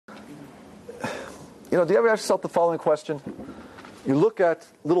Do you ever ask yourself the following question? You look at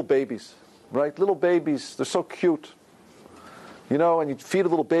little babies, right? Little babies, they're so cute. And you feed a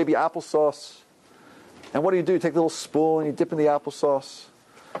little baby applesauce. And what do? You take a little spoon, you dip in the applesauce,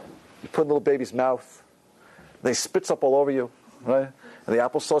 you put in the little baby's mouth. They spits up all over you, right? And the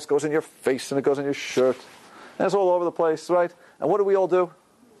applesauce goes in your face and it goes in your shirt. And it's all over the place, right? And what do? We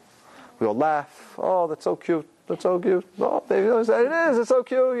all laugh. Oh, that's so cute. That's so cute. Oh, baby, it is. It's so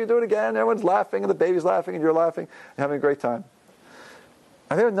cute. You do it again. Everyone's laughing, and the baby's laughing, and you're laughing. You're having a great time.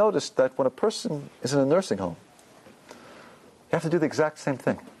 Have you ever noticed that when a person is in a nursing home, you have to do the exact same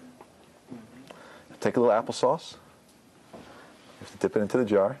thing? You take a little applesauce. You have to dip it into the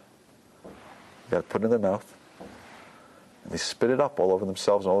jar. You got to put it in their mouth. And they spit it up all over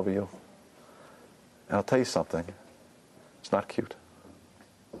themselves and all over you. And I'll tell you something. It's not cute.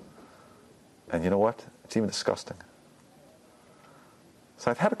 And you know what? It's even disgusting.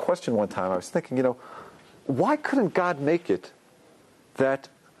 So I've had a question one time. I was thinking, why couldn't God make it that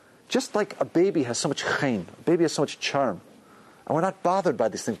just like a baby has so much chen, a baby has so much charm, and we're not bothered by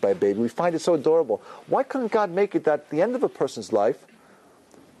these things by a baby, we find it so adorable. Why couldn't God make it that at the end of a person's life,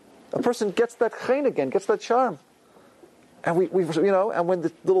 a person gets that chen again, gets that charm? And and when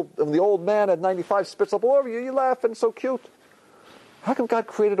the old man at 95 spits up all over you, you laugh and it's so cute. How come God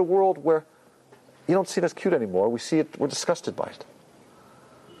created a world where you don't see it as cute anymore? We see it, we're disgusted by it.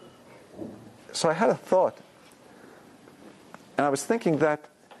 So I had a thought, and I was thinking that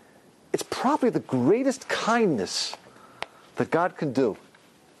it's probably the greatest kindness that God can do,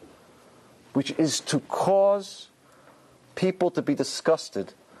 which is to cause people to be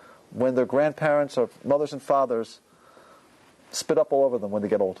disgusted when their grandparents or mothers and fathers spit up all over them when they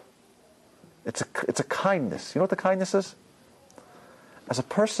get old. It's a kindness. You know what the kindness is? As a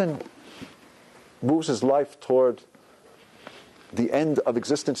person moves his life toward the end of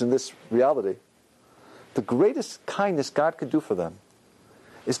existence in this reality, the greatest kindness God could do for them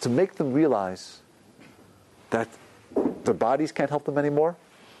is to make them realize that their bodies can't help them anymore.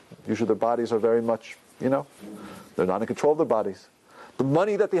 Usually their bodies are very much, they're not in control of their bodies. The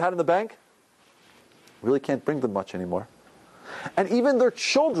money that they had in the bank really can't bring them much anymore. And even their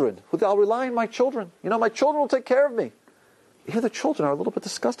children, I'll rely on my children. My children will take care of me. Here the children are a little bit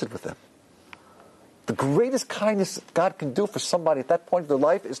disgusted with them. The greatest kindness God can do for somebody at that point of their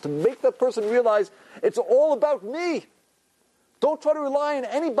life is to make that person realize it's all about me. Don't try to rely on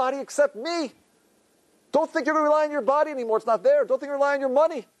anybody except me. Don't think you're going to rely on your body anymore. It's not there. Don't think you rely on your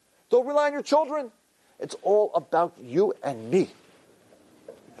money. Don't rely on your children. It's all about you and me.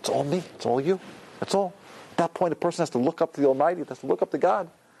 It's all me. It's all you. That's all. At that point, a person has to look up to the Almighty, has to look up to God,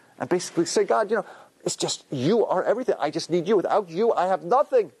 and basically say, God, it's just you are everything. I just need you. Without you, I have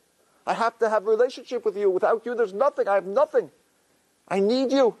nothing. I have to have a relationship with you. Without you, there's nothing. I have nothing. I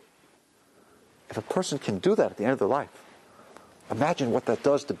need you. If a person can do that at the end of their life, imagine what that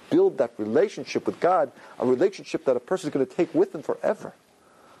does to build that relationship with God, a relationship that a person is going to take with them forever.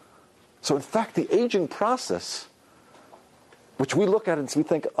 So in fact, the aging process, which we look at and we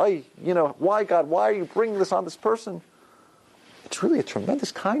think, why God, why are you bringing this on this person? It's really a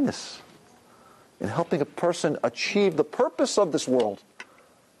tremendous kindness in helping a person achieve the purpose of this world,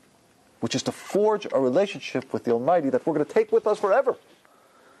 which is to forge a relationship with the Almighty that we're going to take with us forever.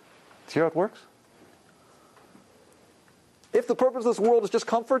 See how it works? If the purpose of this world is just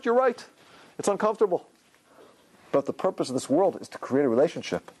comfort, you're right. It's uncomfortable. But if the purpose of this world is to create a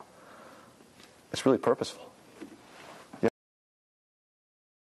relationship, it's really purposeful.